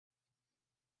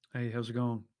Hey, how's it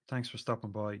going? Thanks for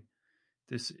stopping by.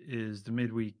 This is the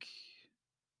midweek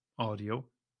audio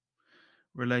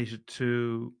related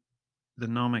to the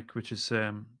Nomic, which is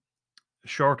a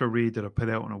shorter read that I put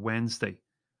out on a Wednesday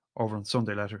over on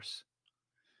Sunday Letters.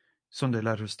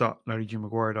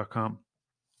 SundayLetters.LarryGMaguire.com.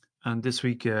 And this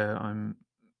week I'm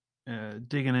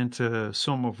digging into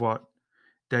some of what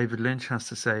David Lynch has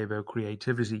to say about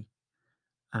creativity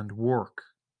and work.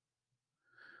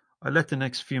 I let the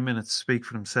next few minutes speak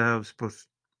for themselves, but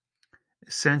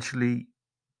essentially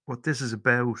what this is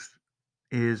about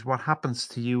is what happens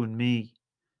to you and me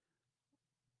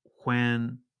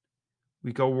when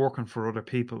we go working for other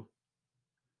people.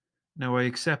 Now, I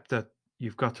accept that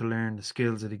you've got to learn the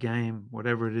skills of the game,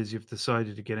 whatever it is you've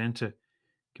decided to get into: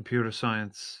 computer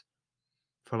science,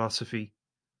 philosophy,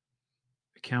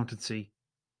 accountancy,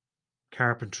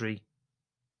 carpentry,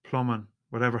 plumbing,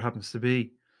 whatever it happens to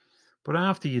be. But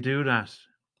after you do that,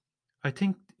 I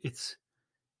think it's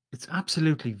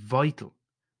absolutely vital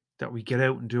that we get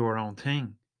out and do our own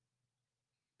thing.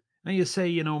 Now, you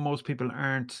say, most people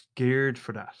aren't geared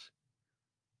for that.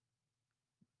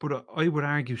 But I would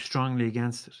argue strongly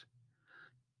against it.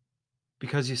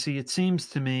 Because you see, it seems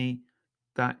to me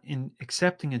that in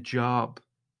accepting a job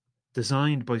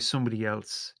designed by somebody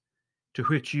else to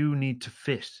which you need to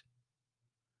fit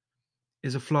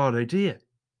is a flawed idea.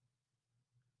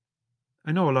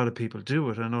 I know a lot of people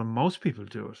do it. I know most people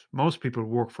do it. Most people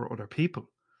work for other people.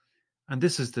 And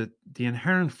this is the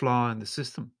inherent flaw in the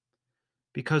system,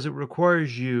 because it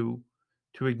requires you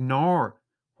to ignore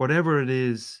whatever it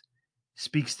is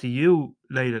speaks to you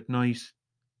late at night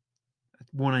at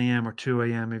 1 a.m. or 2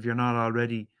 a.m. if you're not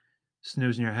already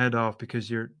snoozing your head off because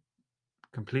you're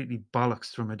completely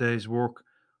bollocks from a day's work,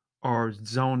 or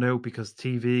zoned out because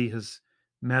TV has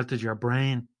melted your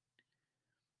brain.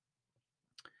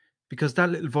 Because that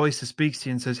little voice that speaks to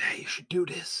you and says, hey, you should do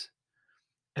this.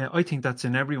 I think that's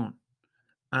in everyone.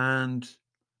 And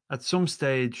at some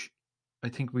stage, I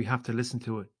think we have to listen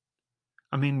to it.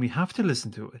 I mean, we have to listen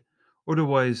to it.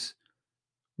 Otherwise,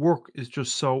 work is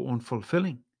just so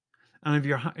unfulfilling. And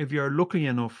if you're lucky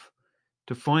enough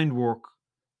to find work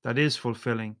that is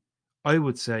fulfilling, I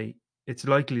would say it's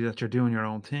likely that you're doing your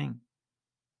own thing.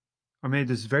 Or maybe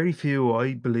there's very few,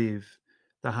 I believe,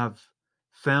 that have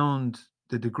found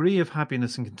the degree of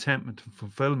happiness and contentment and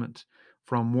fulfillment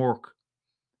from work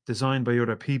designed by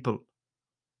other people.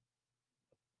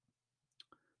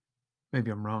 Maybe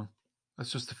I'm wrong.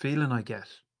 That's just the feeling I get.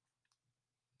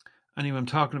 Anyway, I'm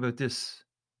talking about this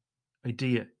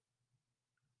idea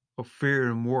of fear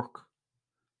in work.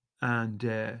 And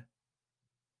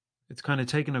it's kind of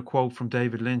taking a quote from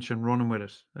David Lynch and running with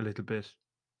it a little bit.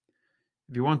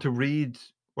 If you want to read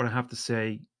what I have to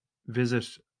say, visit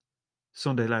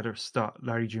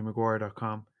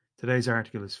sundayletters.larrygmaguire.com. Today's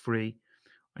article is free,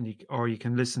 or you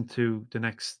can listen to the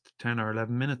next 10 or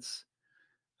 11 minutes.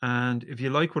 And if you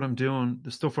like what I'm doing, the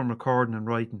stuff I'm recording and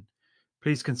writing,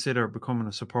 please consider becoming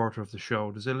a supporter of the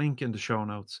show. There's a link in the show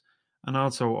notes and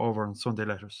also over on Sunday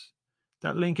Letters.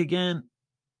 That link again,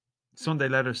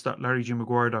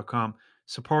 sundayletters.larrygmaguire.com.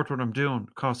 Support what I'm doing.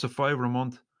 It costs $5 a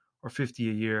month or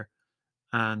 $50 a year.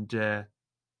 And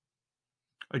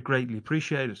I'd greatly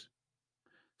appreciate it.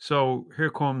 So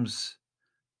here comes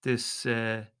this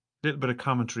little bit of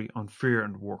commentary on fear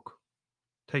and work.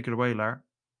 Take it away, Lar.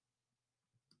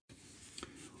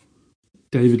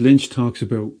 David Lynch talks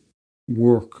about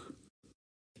work,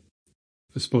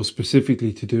 I suppose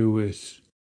specifically to do with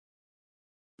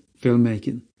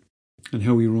filmmaking and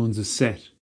how he runs a set.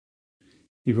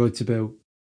 He writes about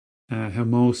how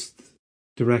most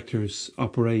directors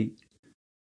operate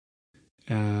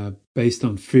based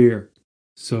on fear.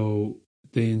 So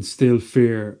they instill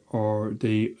fear or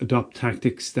they adopt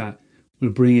tactics that will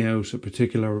bring out a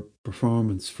particular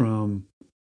performance from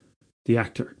the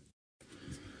actor.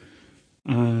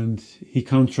 And he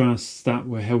contrasts that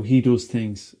with how he does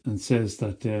things and says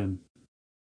that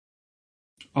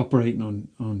operating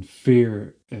on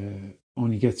fear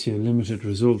only gets you limited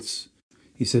results.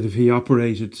 He said if he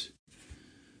operated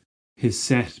his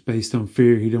set based on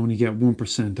fear, he'd only get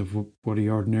 1% of what he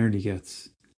ordinarily gets.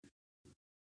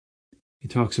 He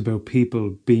talks about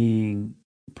people being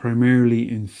primarily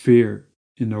in fear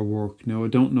in their work. Now, I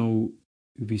don't know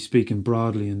if he's speaking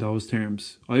broadly in those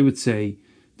terms. I would say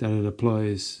that it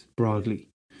applies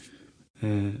broadly.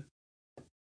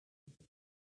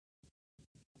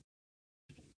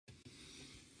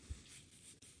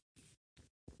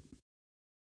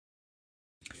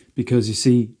 Because you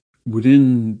see,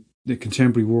 within the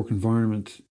contemporary work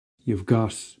environment, you've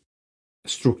got a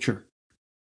structure,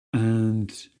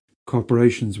 and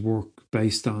corporations work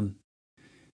based on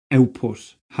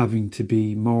output having to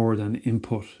be more than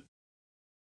input.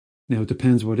 Now, it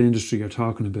depends what industry you're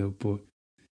talking about, but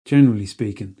generally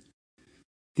speaking,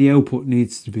 the output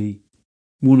needs to be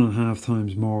 1.5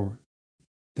 times more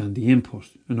than the input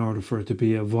in order for it to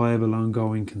be a viable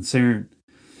ongoing concern.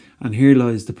 And here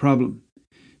lies the problem,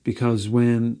 because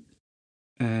when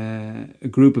a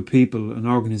group of people, an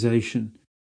organisation,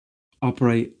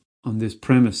 operate on this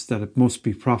premise that it must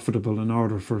be profitable in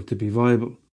order for it to be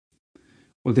viable,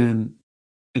 well then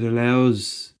it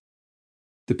allows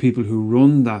the people who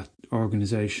run that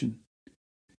organisation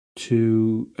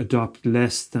to adopt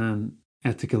less than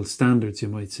ethical standards, you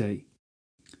might say.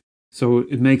 So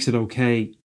it makes it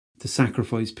okay to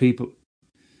sacrifice people.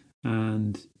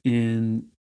 And in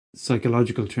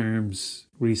psychological terms,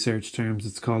 research terms,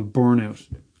 it's called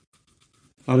burnout.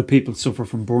 A lot of people suffer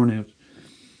from burnout.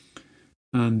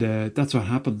 And that's what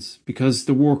happens because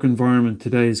the work environment,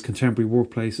 today's contemporary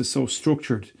workplace, is so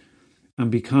structured.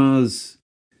 And because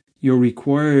you're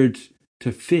required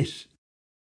to fit,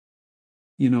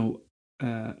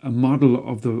 a model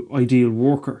of the ideal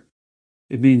worker,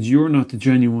 it means you're not the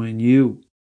genuine you.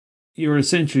 You're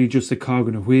essentially just a cog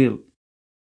in a wheel.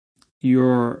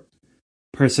 Your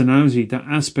personality, that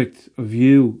aspect of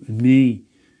you and me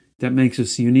that makes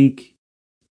us unique,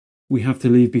 we have to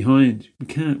leave behind. We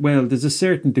can't, well, there's a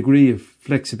certain degree of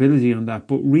flexibility on that,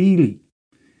 but really,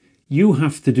 you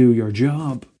have to do your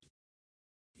job.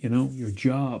 Your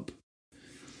job.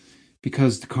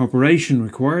 Because the corporation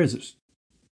requires it.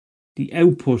 The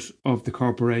output of the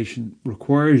corporation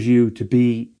requires you to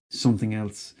be something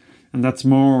else. And that's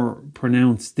more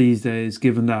pronounced these days,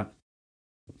 given that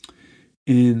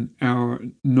in our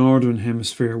northern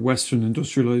hemisphere, Western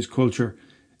industrialized culture,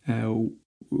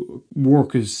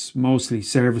 work is mostly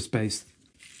service-based.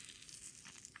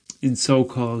 In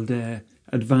so-called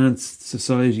advanced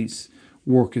societies,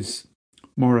 work is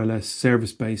more or less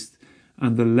service-based,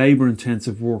 and the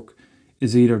labour-intensive work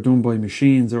is either done by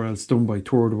machines or else done by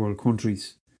third world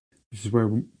countries, which is where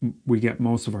we get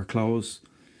most of our clothes.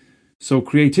 So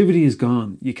creativity is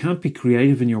gone. You can't be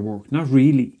creative in your work, not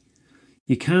really.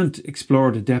 You can't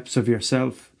explore the depths of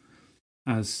yourself,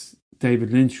 as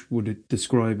David Lynch would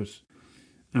describe it,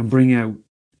 and bring out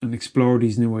and explore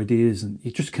these new ideas, and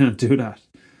you just can't do that.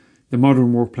 The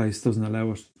modern workplace doesn't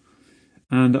allow it.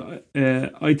 And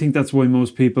I think that's why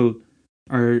most people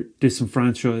are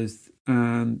disenfranchised.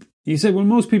 And you say, well,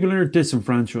 most people aren't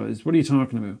disenfranchised. What are you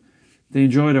talking about? They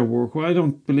enjoy their work. Well, I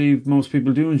don't believe most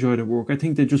people do enjoy their work. I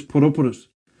think they just put up with it.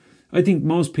 I think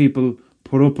most people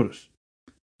put up with it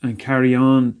and carry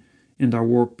on in their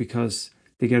work because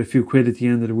they get a few quid at the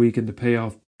end of the week and they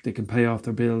can pay off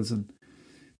their bills and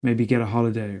maybe get a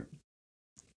holiday or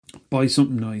buy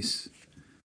something nice,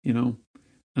 And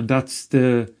that's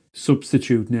the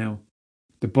substitute now,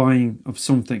 the buying of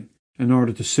something in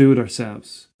order to soothe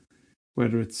ourselves,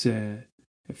 whether it's a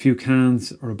few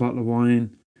cans or a bottle of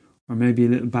wine or maybe a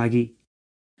little baggie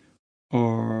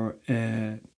or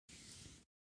a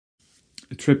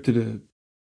trip to the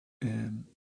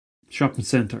shopping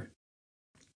centre.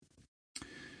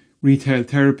 Retail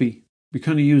therapy. We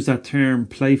kind of use that term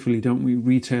playfully, don't we?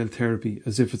 Retail therapy,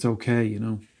 as if it's okay,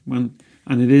 and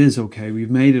it is okay.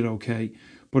 We've made it okay,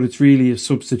 but it's really a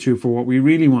substitute for what we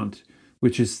really want,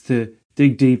 which is to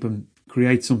dig deep and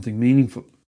create something meaningful.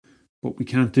 But we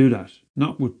can't do that,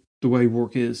 not with the way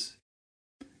work is.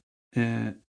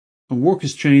 And work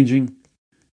is changing.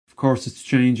 Of course, it's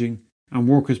changing, and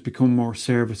work has become more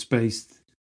service-based.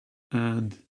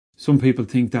 And some people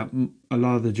think that a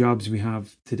lot of the jobs we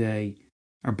have today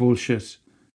are bullshit,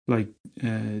 like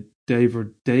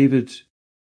David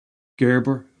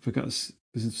Gerber, if I got his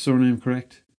surname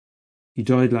correct. He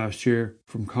died last year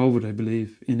from COVID, I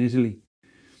believe, in Italy.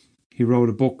 He wrote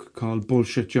a book called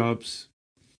Bullshit Jobs.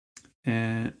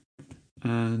 And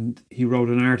he wrote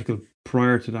an article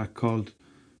prior to that called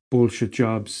Bullshit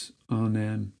Jobs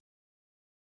on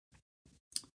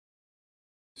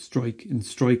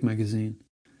Strike magazine.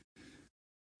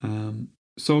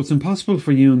 So it's impossible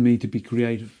for you and me to be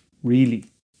creative, really.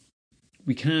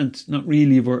 We can't, not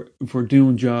really, if we're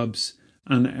doing jobs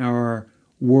and our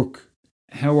work,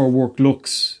 how our work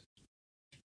looks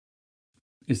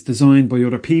is designed by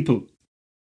other people.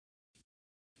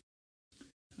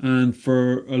 And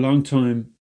for a long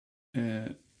time,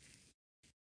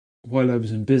 while I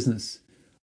was in business,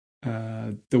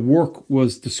 the work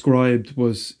was described,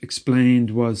 was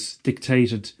explained, was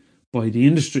dictated by the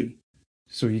industry.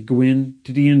 So you go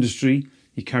into the industry,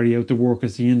 you carry out the work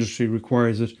as the industry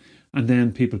requires it, and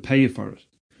then people pay you for it.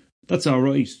 That's all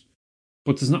right.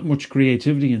 But there's not much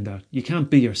creativity in that. You can't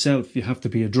be yourself. You have to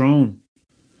be a drone.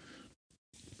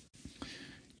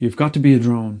 You've got to be a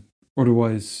drone,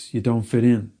 otherwise you don't fit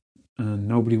in and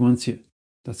nobody wants you.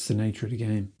 That's the nature of the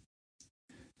game.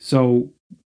 So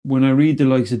when I read the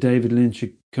likes of David Lynch,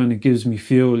 it kind of gives me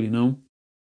fuel,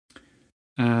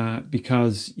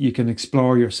 because you can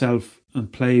explore yourself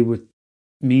and play with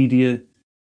media.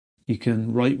 You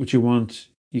can write what you want.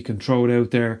 You can throw it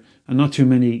out there, and not too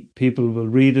many people will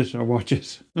read it or watch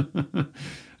it.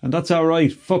 And that's all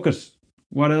right. Fuck it.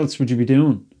 What else would you be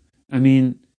doing? I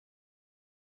mean,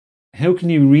 how can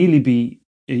you really be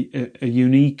a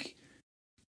unique,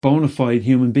 bona fide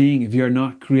human being if you're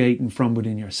not creating from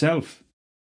within yourself?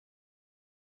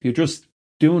 If you're just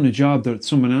doing a job that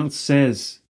someone else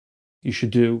says you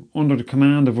should do under the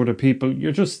command of other people,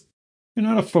 you're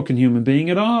not a fucking human being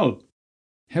at all.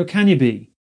 How can you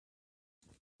be?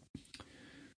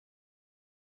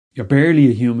 You're barely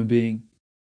a human being.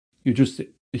 You're just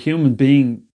a human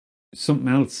being, something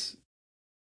else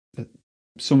that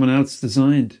someone else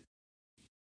designed.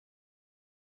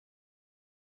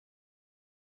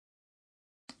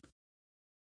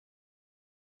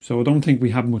 So I don't think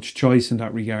we have much choice in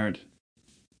that regard.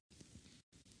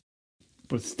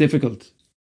 But it's difficult.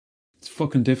 It's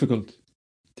fucking difficult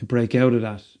to break out of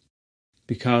that,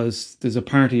 because there's a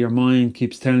part of your mind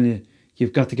keeps telling you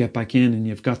you've got to get back in and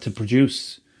you've got to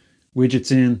produce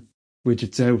widgets in,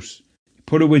 widgets out. You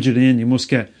put a widget in, you must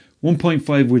get 1.5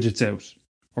 widgets out,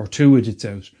 or 2 widgets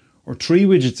out, or 3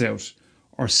 widgets out,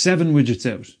 or 7 widgets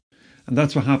out. And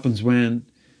that's what happens when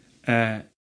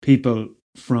people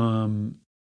from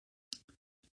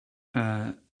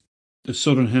the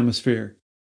southern hemisphere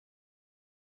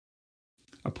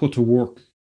are put to work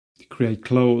to create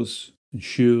clothes and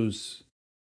shoes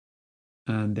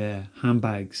and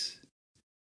handbags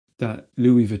that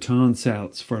Louis Vuitton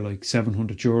sells for like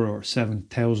 €700 or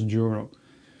 €7,000,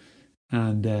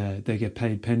 and they get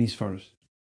paid pennies for it.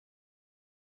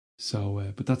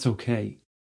 So, but that's okay.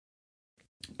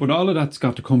 But all of that's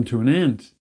got to come to an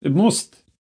end. It must,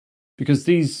 because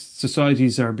these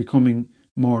societies are becoming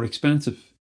more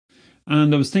expensive.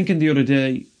 And I was thinking the other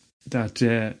day that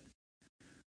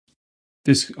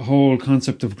this whole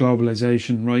concept of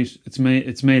globalization, right?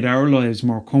 It's made our lives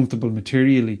more comfortable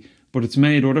materially, but it's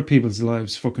made other people's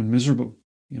lives fucking miserable,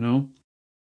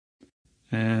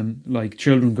 like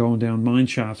children going down mine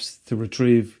shafts to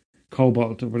retrieve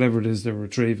cobalt or whatever it is they're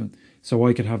retrieving, so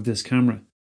I could have this camera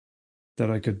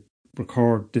that I could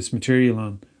record this material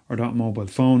on, or that mobile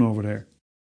phone over there.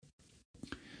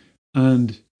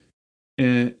 And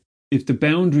if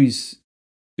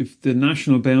the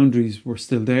national boundaries were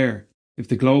still there, if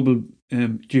the global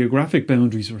geographic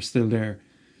boundaries were still there,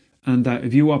 and that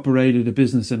if you operated a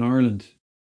business in Ireland,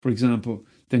 for example,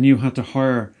 then you had to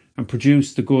hire and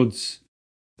produce the goods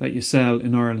that you sell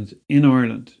in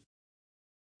Ireland,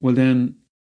 well then,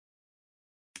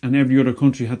 and every other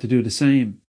country had to do the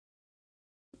same,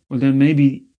 well then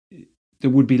maybe there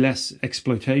would be less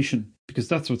exploitation, because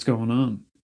that's what's going on.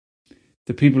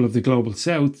 The people of the global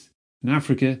south, in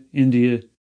Africa, India,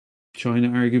 China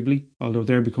arguably, although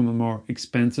they're becoming more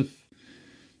expensive,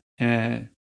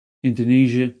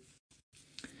 Indonesia,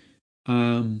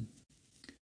 the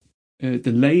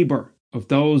labour of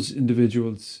those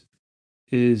individuals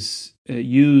is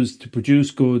used to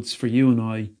produce goods for you and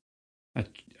I at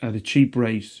a cheap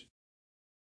rate,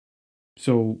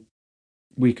 so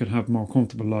we could have more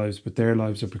comfortable lives, but their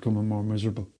lives are becoming more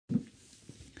miserable.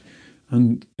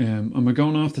 And am I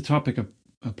going off the topic? I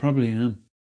probably am.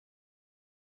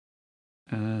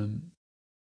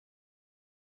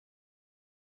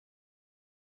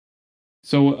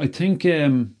 So I think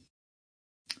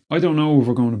I don't know if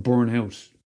we're going to burn out,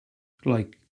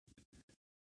 like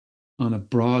on a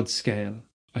broad scale.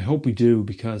 I hope we do,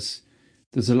 because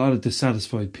there's a lot of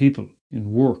dissatisfied people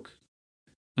in work,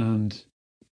 and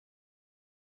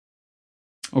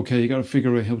okay, you got to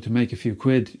figure out how to make a few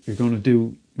quid. You're going to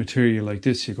do material like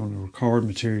this, you're going to record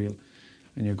material,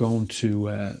 and you're going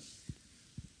to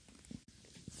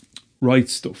write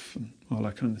stuff and all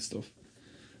that kind of stuff.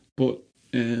 But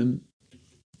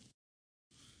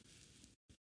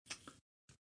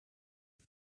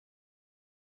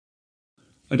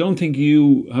I don't think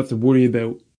you have to worry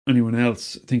about anyone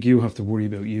else. I think you have to worry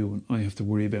about you, and I have to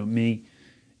worry about me.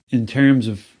 In terms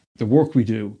of the work we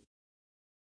do,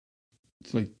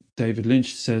 it's like David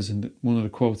Lynch says in one of the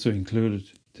quotes I included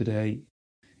today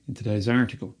in today's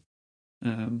article.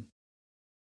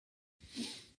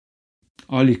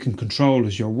 All you can control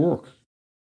is your work.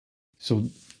 So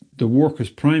the work is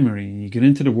primary. You get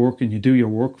into the work and you do your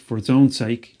work for its own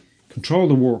sake. Control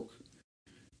the work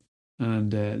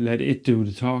and let it do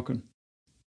the talking.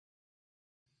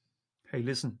 Hey,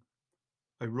 listen,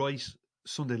 I write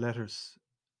Sunday letters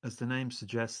as the name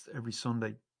suggests, every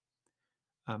Sunday,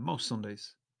 most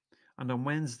Sundays. And on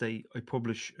Wednesday, I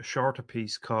publish a shorter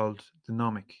piece called The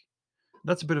Nomic.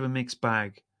 That's a bit of a mixed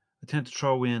bag. I tend to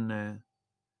throw in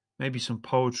maybe some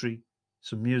poetry,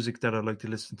 some music that I like to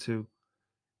listen to,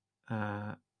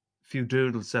 a few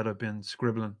doodles that I've been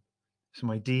scribbling, some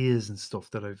ideas and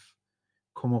stuff that I've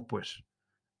come up with,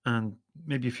 and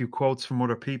maybe a few quotes from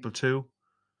other people too.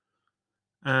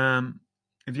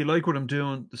 If you like what I'm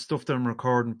doing, the stuff that I'm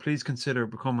recording, please consider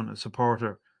becoming a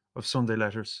supporter of Sunday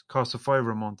Letters. Cost of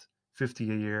 £5 a month,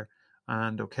 50 a year,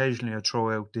 and occasionally I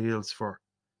throw out deals for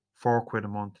 £4 a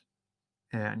month.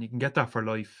 And you can get that for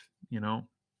life,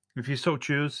 If you so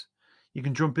choose, you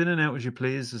can jump in and out as you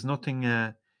please. There's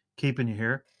nothing keeping you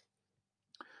here.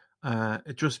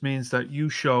 It just means that you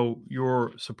show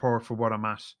your support for what I'm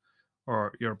at,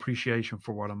 or your appreciation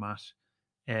for what I'm at.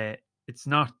 It's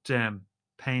not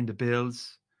paying the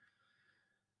bills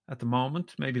at the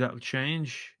moment. Maybe that'll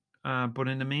change. But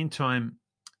in the meantime,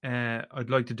 I'd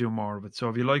like to do more of it. So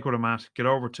if you like what I'm at, get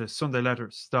over to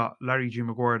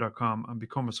sundayletters.larrygmaguire.com and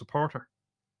become a supporter.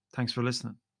 Thanks for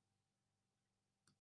listening.